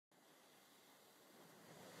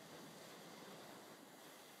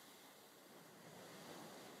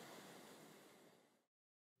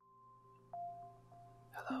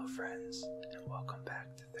Hello friends, and welcome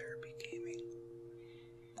back to Therapy Gaming.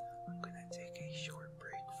 I'm gonna take a short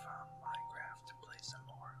break from Minecraft to play some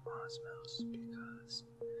more Osmos because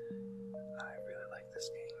I really like this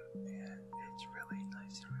game and it's really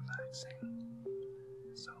nice and relaxing.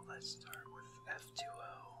 So let's start with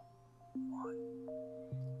F2-1.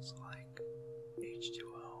 It's like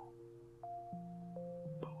H2O,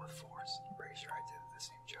 but with force. I'm pretty sure I did the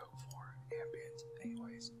same joke for Ambient.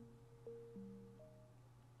 Anyways.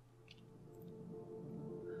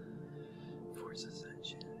 Force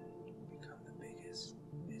ascension, become the biggest,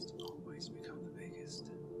 is always become the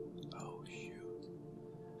biggest. Oh shoot.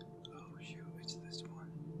 Oh shoot, it's this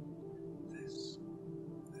one. This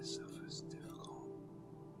stuff is difficult.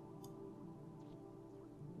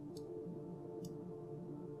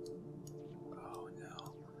 Oh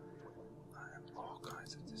no. I am all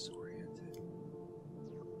kinds of disoriented.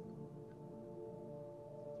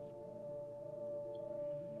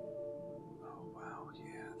 Oh wow,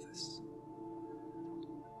 yeah, this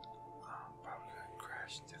probably gonna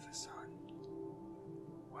crash into the sun.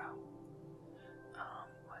 Wow.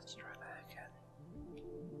 Let's try that again.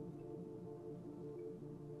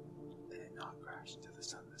 And not crash into the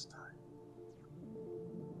sun this time.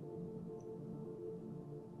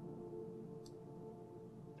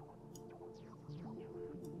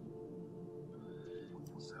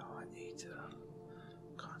 So I need to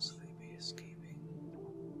constantly be escaping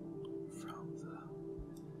from the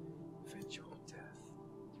eventual death.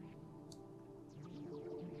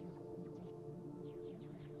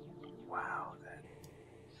 Wow,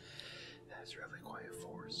 that's really quite a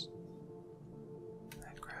force.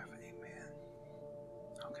 That gravity, man.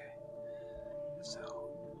 Okay, so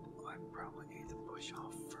I probably need to push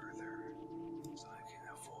off further so I can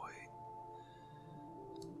avoid.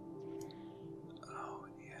 Oh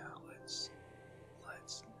yeah, let's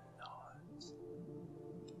not.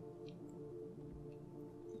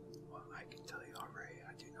 Well, I can tell you already,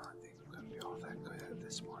 I do not think I'm gonna be all that good at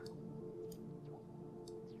this one.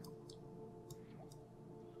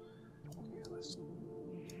 Okay, let's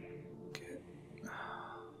get,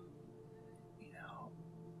 you know,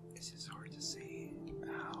 it's just hard to see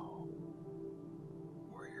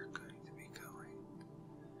where you're going to be going.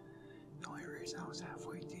 The only reason I was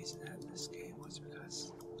halfway decent at this game was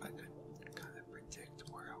because I could kind of predict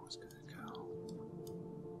where I was going to go.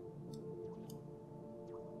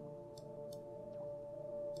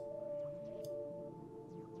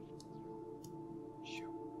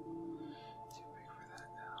 Shoot. Too big for that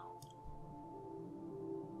now.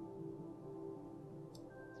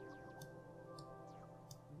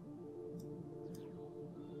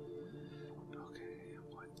 Okay,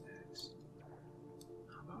 what next?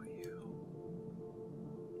 How about you?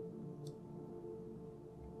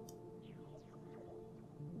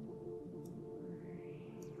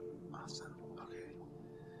 Awesome, okay.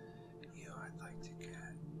 You know, I'd like to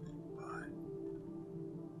get, but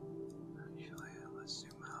actually, let's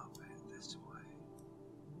zoom out a bit this way.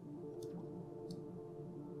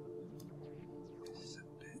 This is a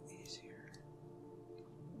bit easier.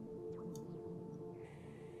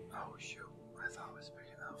 Oh shoot, I thought it was big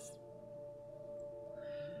enough.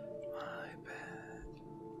 My bad.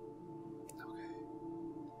 Okay.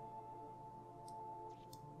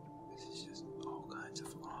 This is just all kinds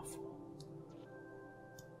of awful.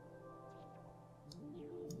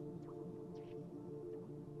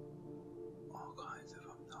 All kinds of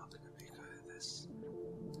I'm not gonna be good at this.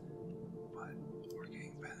 But we're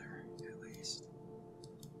getting better, at least.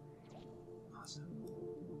 Awesome.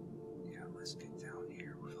 Yeah, let's get down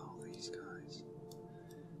here with all these guys.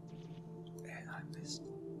 And I missed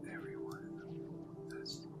every one of them.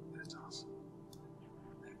 That's awesome.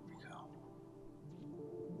 There we go.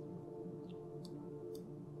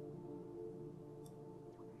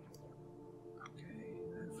 Okay,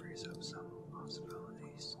 that frees up some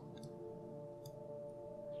possibilities.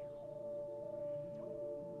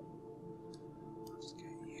 Let's get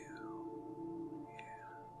you.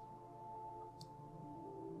 Yeah.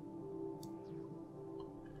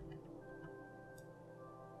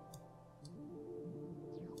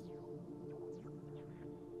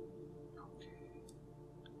 Okay.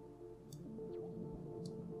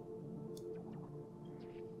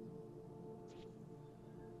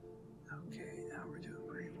 Okay, now we're doing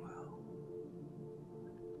pretty well.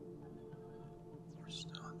 We're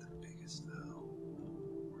still not the biggest though.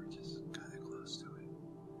 We're just kind of close to it.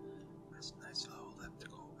 That's a nice little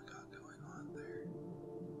elliptical we got going on there.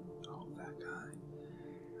 Oh, that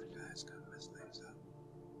guy's gonna mess things up.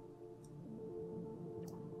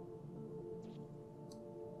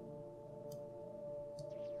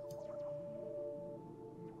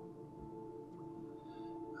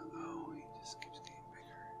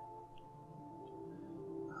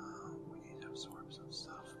 some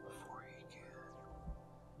stuff before he can.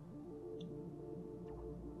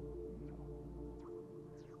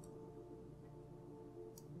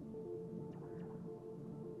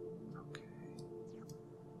 Okay.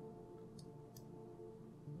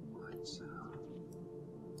 Let's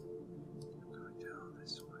go down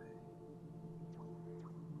this way.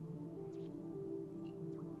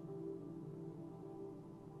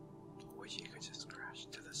 Wish you could just crash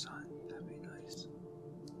to the sun, that'd be nice.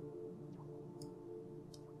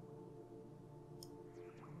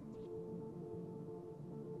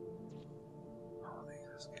 All these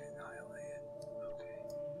just get annihilated. Okay.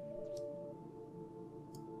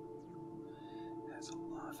 That's a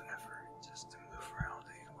lot of effort just to move around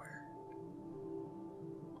anywhere.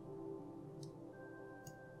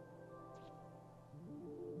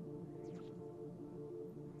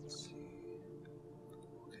 Let's see.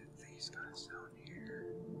 Look at these guys down here.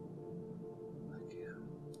 Like him.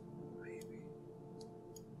 Maybe.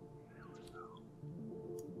 There we go.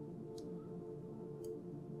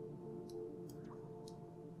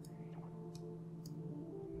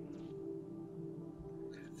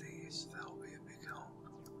 Look at these. That'll be a big help.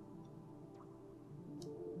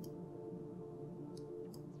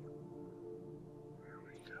 There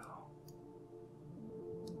we go.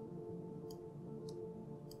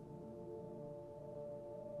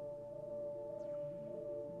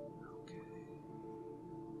 Okay.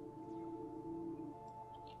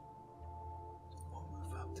 We'll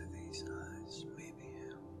move up to these guys. Maybe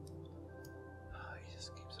him. He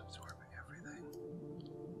just keeps absorbing everything.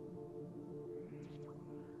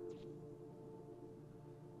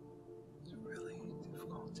 It's really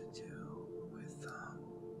difficult to do with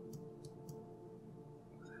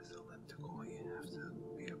this elliptical you have to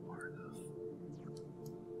be a part of.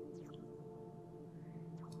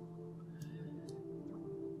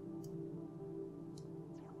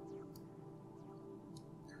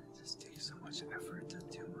 It just takes so much effort to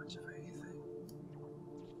do much of anything.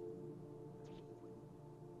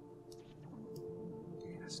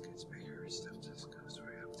 Okay, this gets bigger, stuff just goes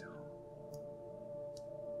right up to him.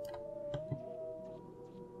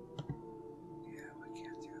 Yeah, we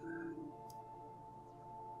can't do that.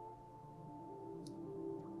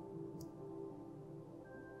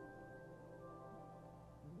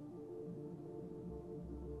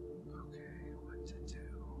 Okay, what to do?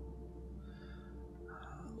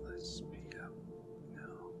 Let's speed up.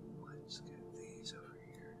 No, let's get these over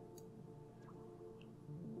here.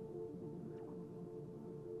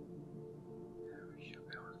 Yeah, we should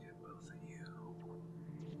be able to get both of you.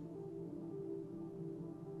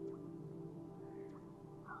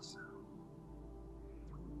 Awesome.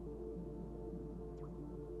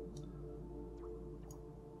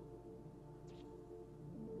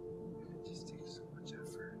 It just takes so much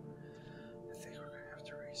effort. I think we're gonna have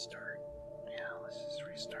to restart. Yeah, let's just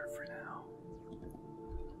restart for now.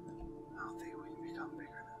 I don't think we can become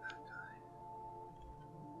bigger than that guy.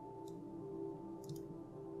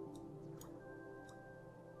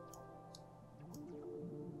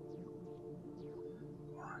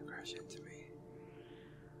 Come on, crash into me.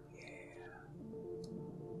 Yeah.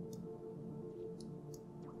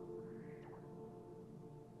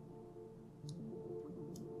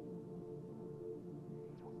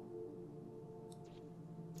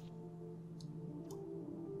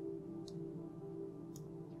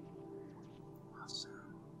 Awesome.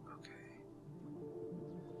 Okay.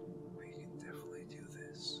 We can definitely do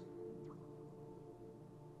this.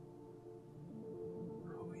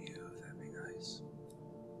 Oh, you, that'd be nice.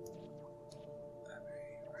 That'd be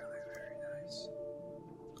really very nice.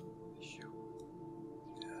 Shoot.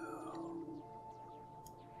 No.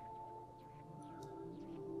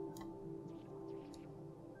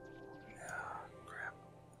 Ah, crap.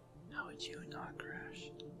 How would you not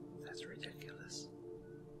crash? That's ridiculous.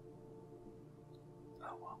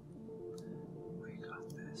 Oh well. We got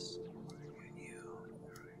this. We're gonna get you.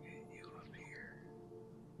 We're gonna get you up here.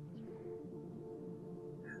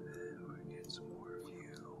 And then we're gonna get some more of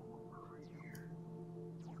you over here.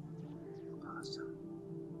 Awesome.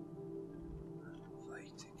 I'd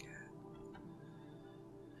like to get.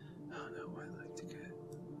 Oh no, I'd like to get.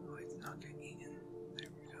 I'd like to not get eaten. There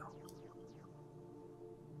we go.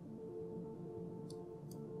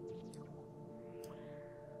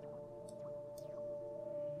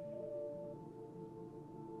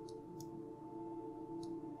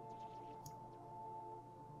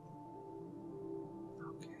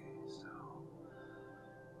 Okay, so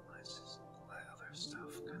let's just let other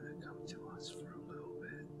stuff kind of come to us for a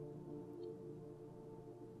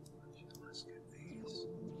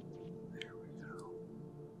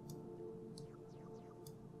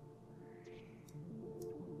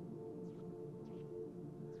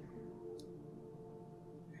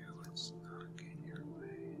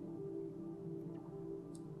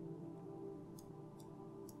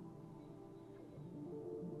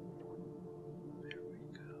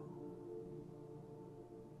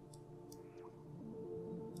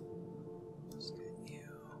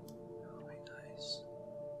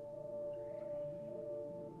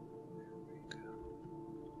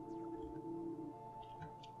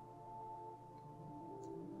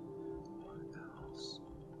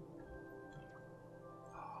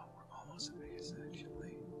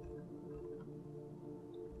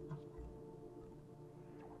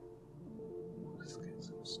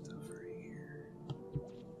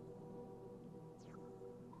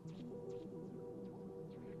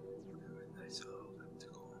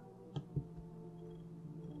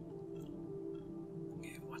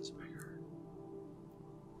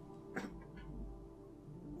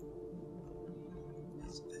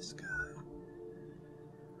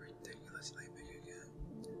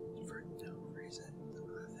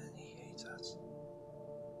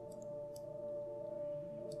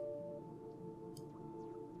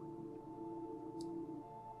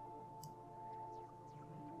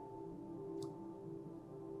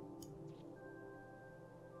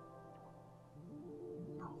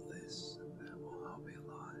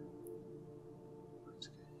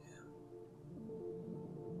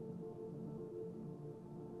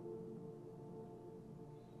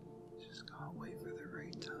Just gotta wait for the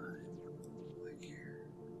right time. Like here.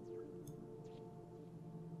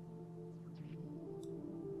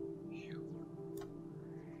 Shoot.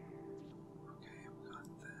 Okay, we got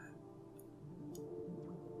that.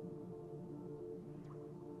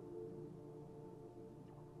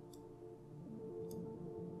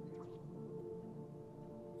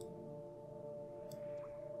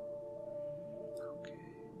 Okay.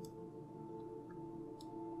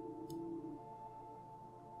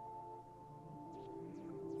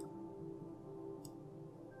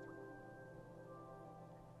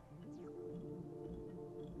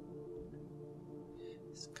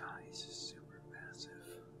 This guy is just super massive.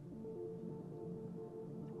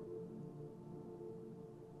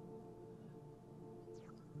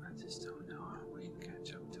 I just don't know how we can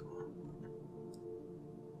catch up to him.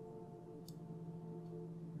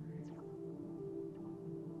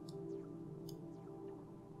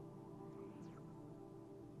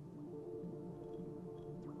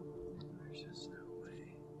 There's just no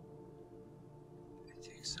way. It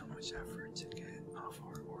takes so much effort to get off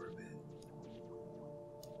our orbit.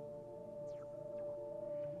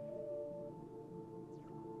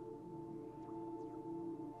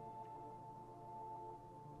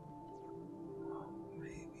 Well,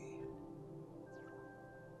 maybe.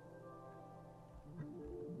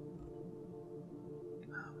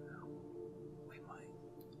 I don't know.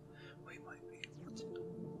 We might be able to.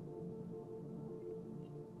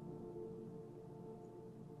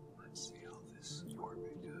 Let's see how this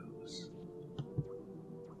orbit goes.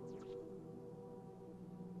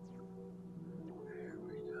 There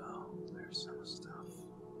we go. There's some stuff.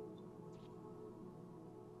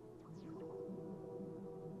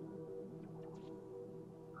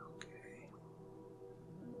 Okay.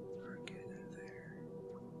 We're getting there.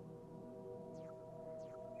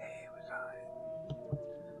 Hey, we got it.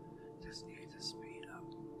 Just need to speed up.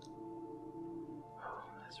 Oh,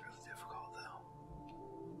 that's really difficult though.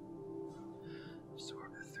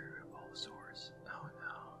 Absorb the through all source. Oh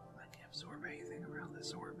no, I can't absorb anything around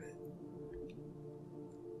this orbit.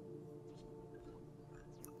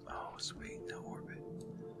 Oh sweet, no orbit.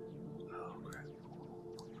 Oh crap.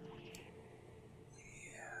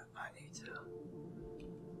 Yeah, I need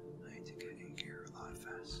to get in gear a lot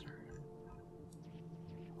faster.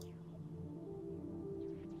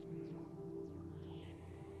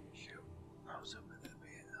 Shoot, I was hoping that'd be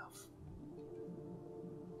enough.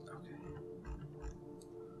 Okay.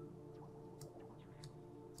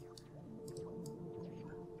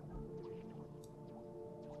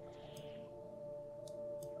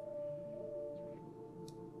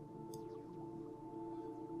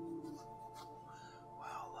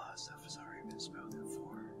 Wow, a lot of stuff has already been spoken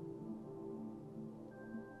for.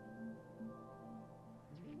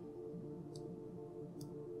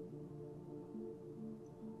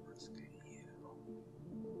 Let's get you.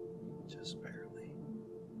 Just barely.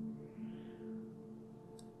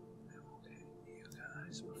 And we'll get you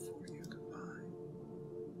guys before you combine.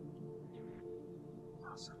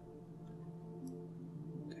 Awesome.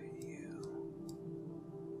 Okay, you.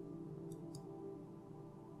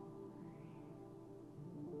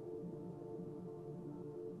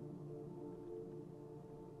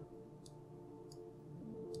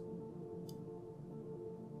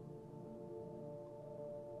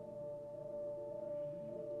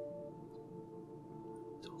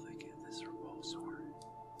 Till they get this repulsor.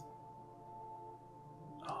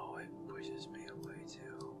 Oh, it pushes me away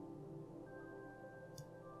too.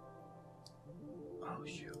 Oh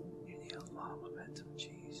shoot, you need a lot of momentum,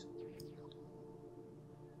 jeez.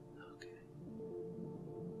 Okay.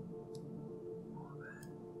 Well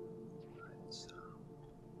then,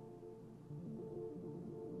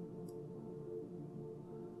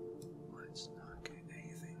 let's not get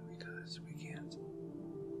anything because we can't.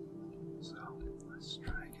 So, let's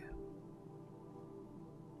try again.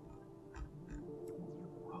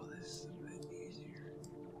 Well, this is a bit easier.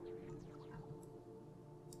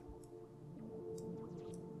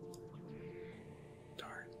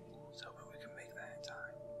 Darn, so hoping we can make that in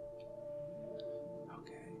time.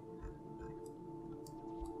 Okay.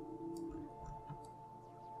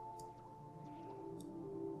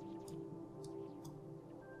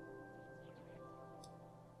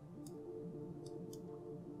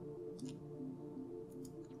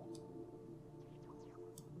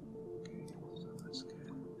 Okay, so let's get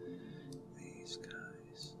these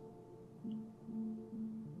guys.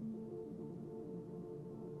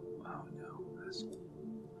 Oh no, that's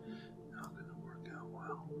not gonna work out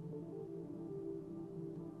well.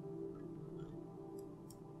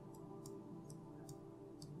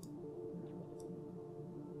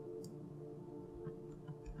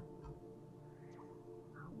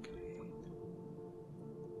 Okay.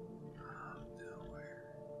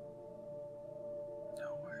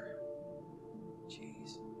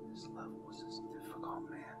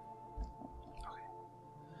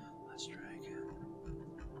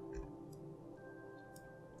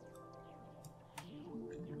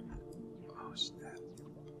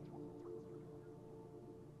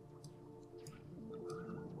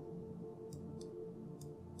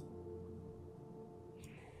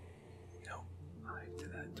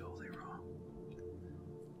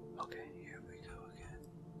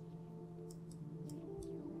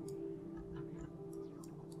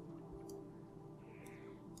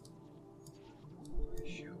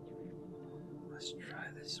 try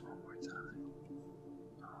this one more time.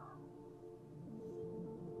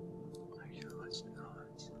 Actually, let's not.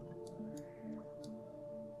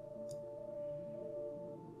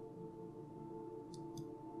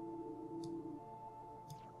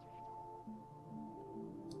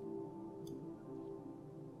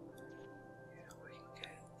 Yeah, we can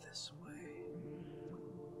get it this way.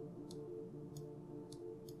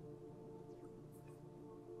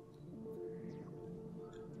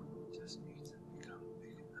 Just needs to become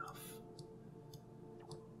big enough.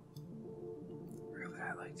 Really,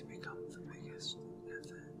 I like to become the biggest and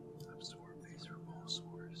then absorb these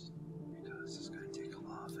repulsors because it's going to take a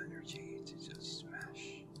lot of energy to just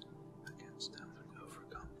smash against them and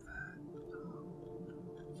overcome that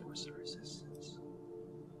force of resistance.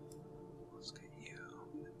 Let's get you,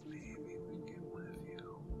 and maybe we can get one of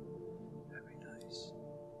you. That'd be nice.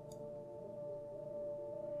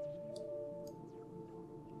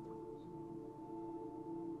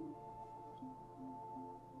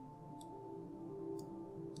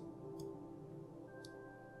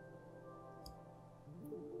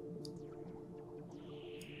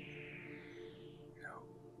 No,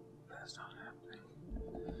 that's not happening.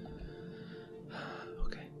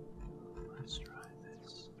 Okay, let's try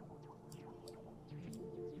this.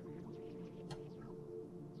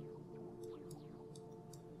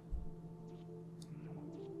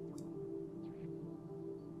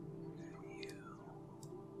 Get you,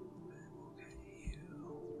 and then we'll get you,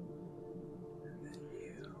 and then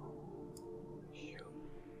you. Shoot,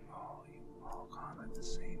 you all come at the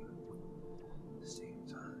same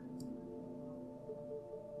time.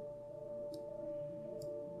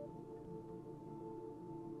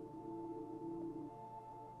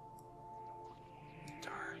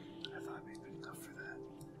 Darn, I thought I'd be good enough for that.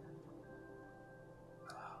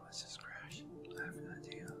 Let's just crash. I have an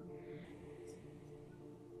idea.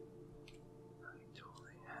 I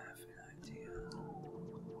totally have an idea.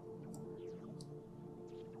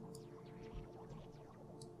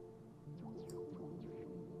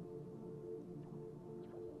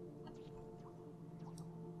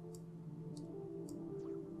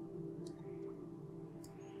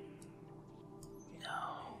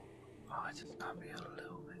 No. Oh, I just gotta be a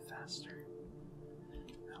little bit faster.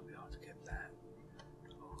 I'll be able to get that.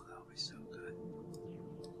 Oh, that'll be so good.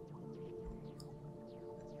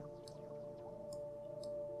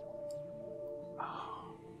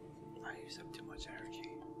 Oh, I used up too much energy.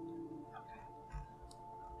 Okay.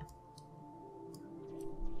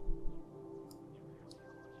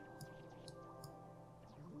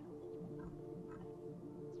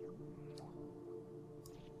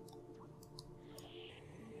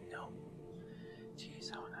 No.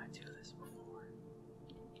 Jeez, how would I do this before?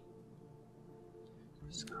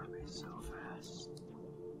 It's gonna be so fast.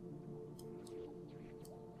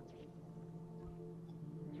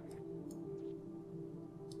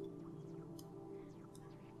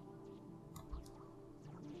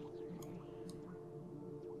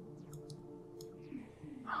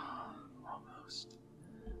 Almost.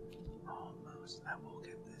 Almost. I will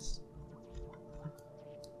get this.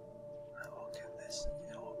 I will get this.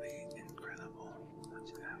 It will be incredible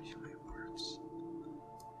once it actually works.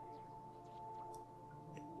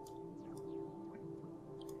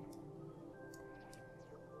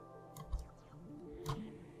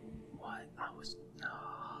 What? I was. No.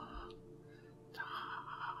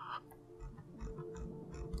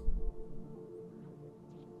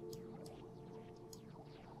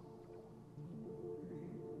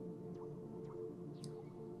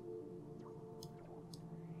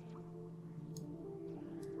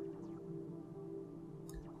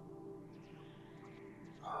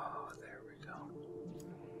 Oh, there we go.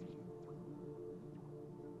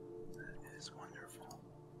 That is wonderful.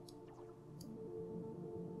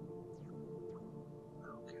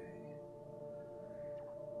 Okay.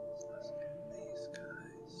 So let's get these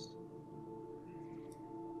guys.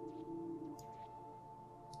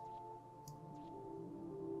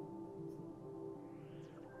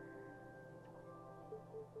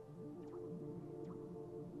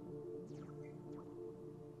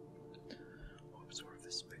 We'll absorb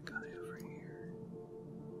this big guy over here.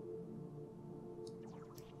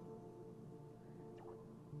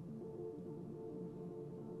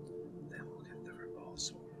 Then we'll get the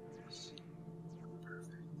repulsors.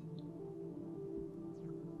 Perfect.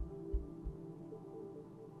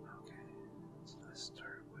 Okay, so let's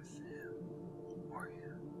start with him. Or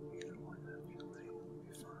him. Either one actually will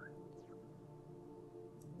be fine.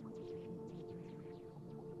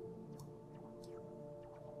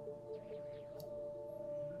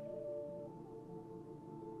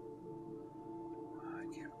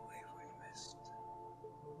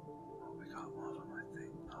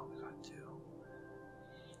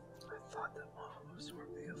 thought that one would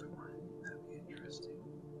absorb the other one. That'd be interesting.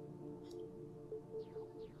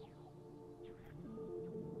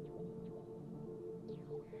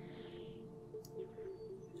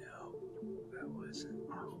 No, that was an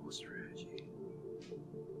awful strategy.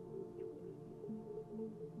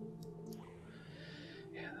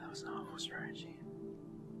 Yeah, that was an awful strategy.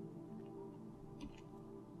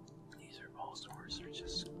 These are ball swords are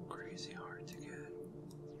just crazy hard to get.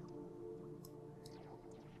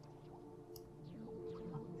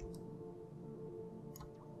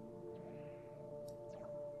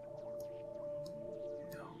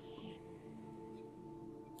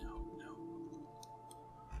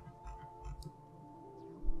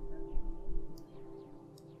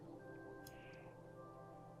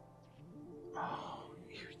 Oh,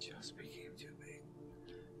 you just became too big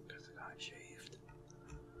because it got shaved.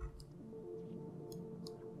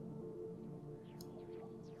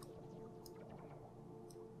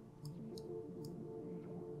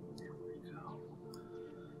 Here we go.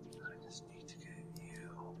 I just need to get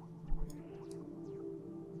you.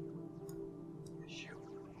 Shoot.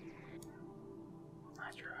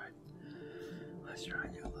 I tried. Let's try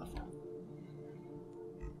a new level.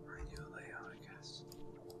 Or a new layout, I guess.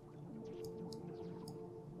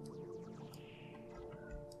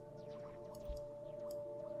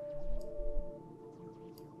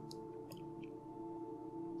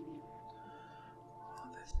 Oh,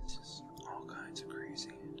 this is just all kinds of crazy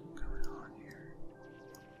going on here.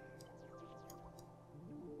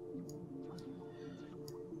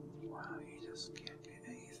 Wow, you just can't get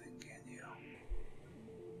anything, can you?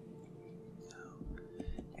 No,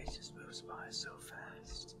 it just moves by so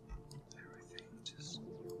fast. Everything just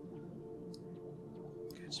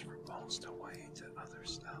gets repulsed away into other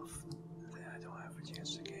stuff, and then I don't have a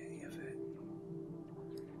chance to get any of it.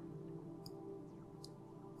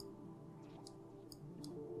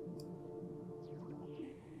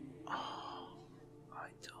 Oh, I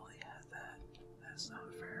totally had that. That's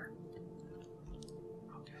not fair.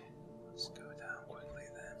 Okay, let's go down quickly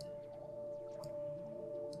then.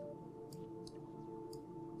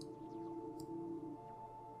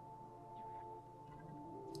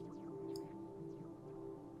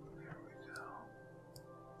 There we go.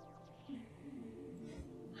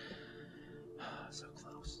 So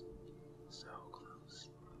close. So close.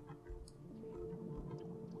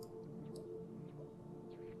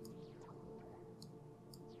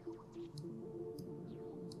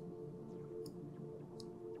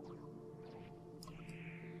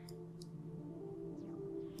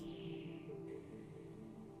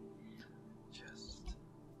 Just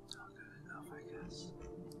not good enough, I guess.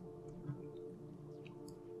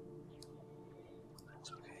 That's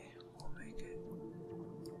okay, we'll make it.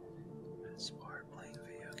 It's part of playing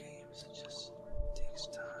video games, it just takes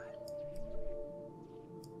time.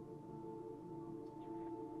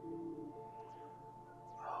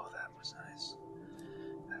 Oh, that was nice.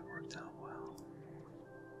 That worked out well.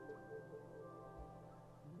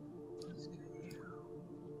 Let's get you.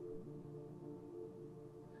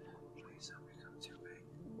 Please don't become too big.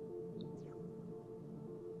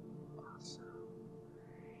 Awesome.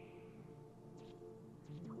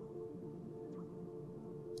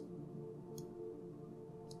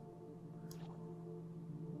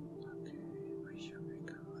 Okay, we should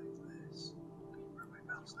become like this. Where we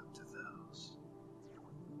bounce up to those.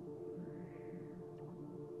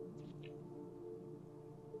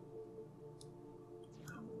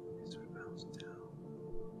 No, these we bounce down.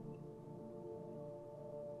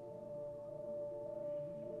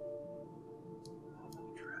 Oh,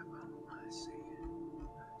 trap, I see.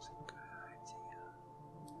 That's a good idea.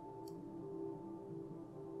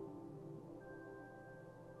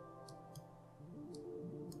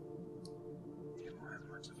 You won't have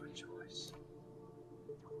much of a choice.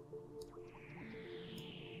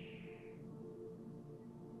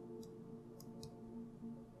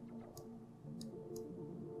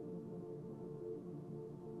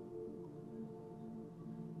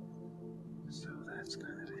 So that's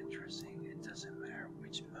kind of interesting. It doesn't matter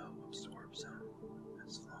which mode absorbs them,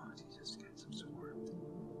 as long as he just gets absorbed.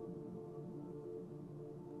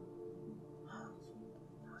 Huh.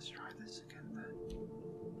 Let's try this again then.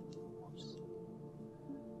 Whoops.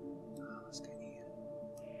 Let's get Ian.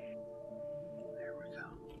 There we go.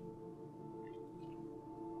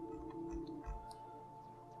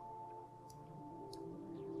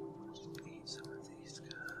 Let's eat some of these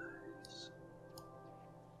guys.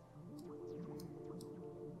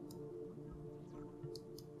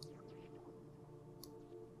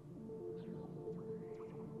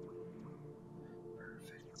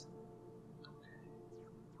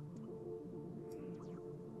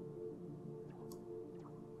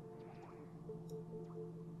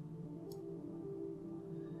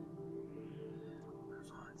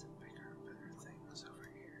 Move on to bigger, better things over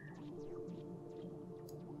here.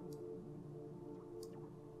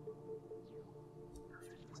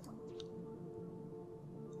 Perfect.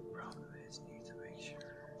 The problem is you need to make sure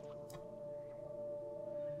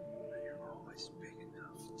that you're always big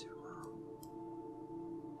enough to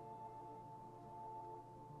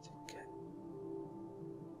get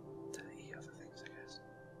to eat other things, I guess.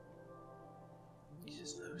 You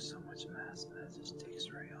just lose so much mass that it just takes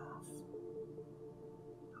right off.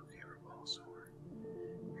 Okay, repulsor.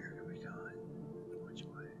 Where can we go? Which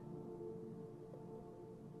way?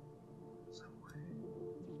 Some way.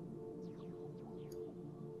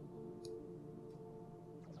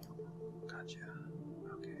 Gotcha.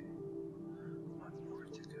 Okay. One more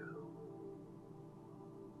to go.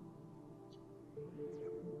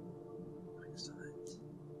 Excellent.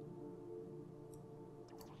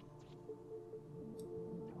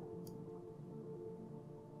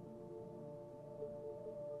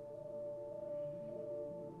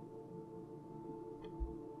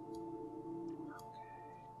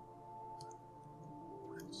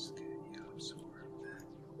 Let's get you absorbed then.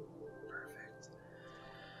 Perfect.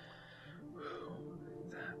 Whew,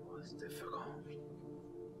 that was difficult.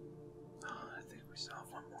 I think we still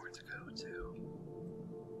have one more to go too.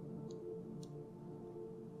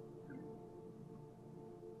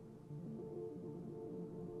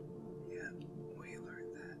 Yeah, we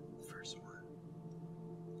learned that first one.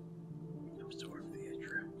 Absorb the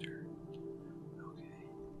attractor. Okay.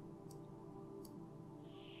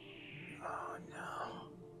 Oh no.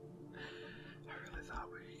 I really thought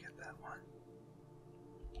we could get that one.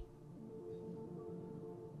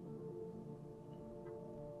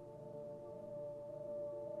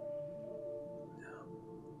 No.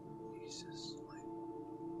 He's just like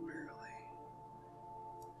barely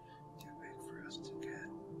too big for us to get.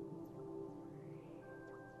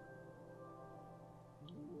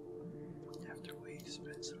 After we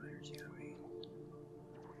spend some energy on me.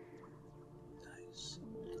 Nice.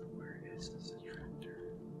 Where is this attractor?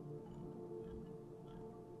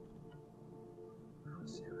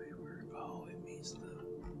 Let's see where. Oh, it means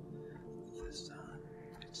the sun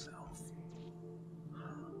itself.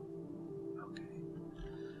 Huh. Okay.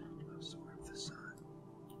 Absorb the sun.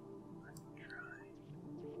 I can try.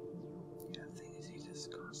 Yeah, the thing is, he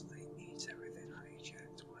just constantly eats everything I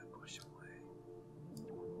eject when I push away.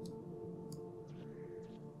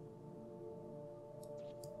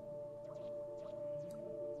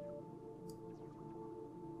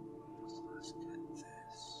 So let's get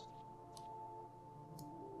this.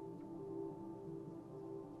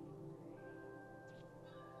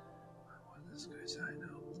 What is good side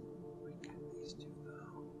note? We get these two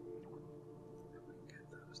though. If we can get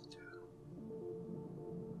those two.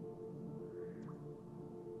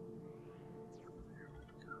 There we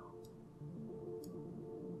go.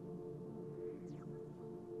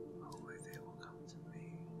 Hopefully they will come to me.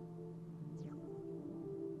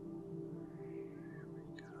 There we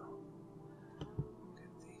go.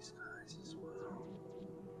 Get these guys as well.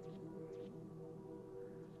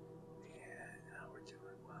 Yeah, now we're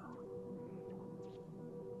doing well.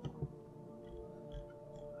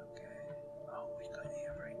 Okay. Oh, we got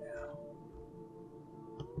here right now.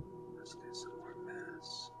 Let's get some more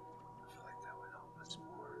mass. I feel like that would help us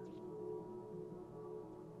more.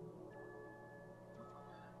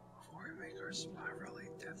 Before we make our spirally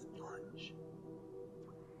death plunge.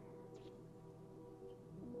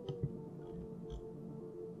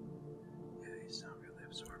 Yeah, he's not really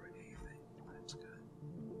absorbing anything. That's good.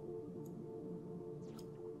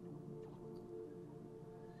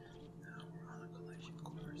 Now we're on a collision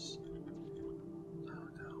course. Oh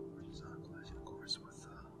no, we're just on a collision course with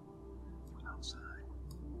outside.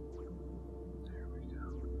 There we go.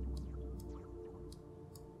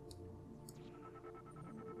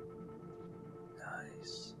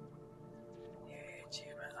 Nice. Yay,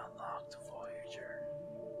 achievement unlocked, Voyager.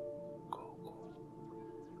 Cool, cool.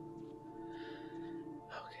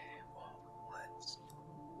 Okay, well,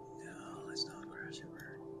 let's not crash and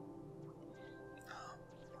burn.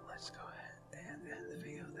 Let's go ahead and end the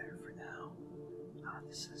video there for now.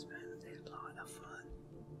 This has been a lot of fun.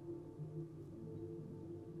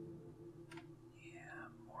 Yeah,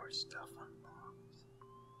 more stuff unlocked.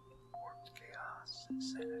 Warped chaos,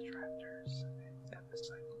 sand attractors, and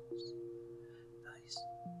epicycles. Nice.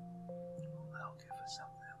 Well, that'll give us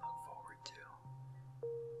something to look forward to.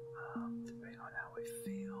 Depending on how we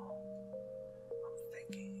feel, I'm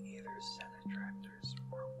thinking either sand attractors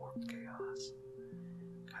or warped chaos.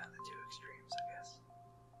 Kind of the two extremes, I guess.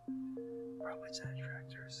 Probably sand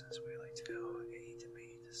attractors, since we like to go A to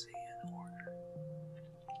B to C in order.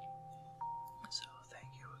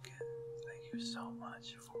 so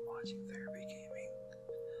much for watching Therapy Gaming.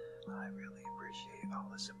 I really appreciate all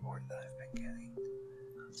the support that I've been getting.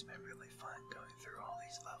 It's been really fun going through all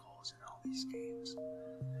these levels and all these games.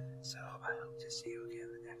 So I hope to see you again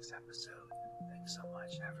in the next episode. Thanks so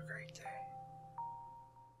much. Have a great day.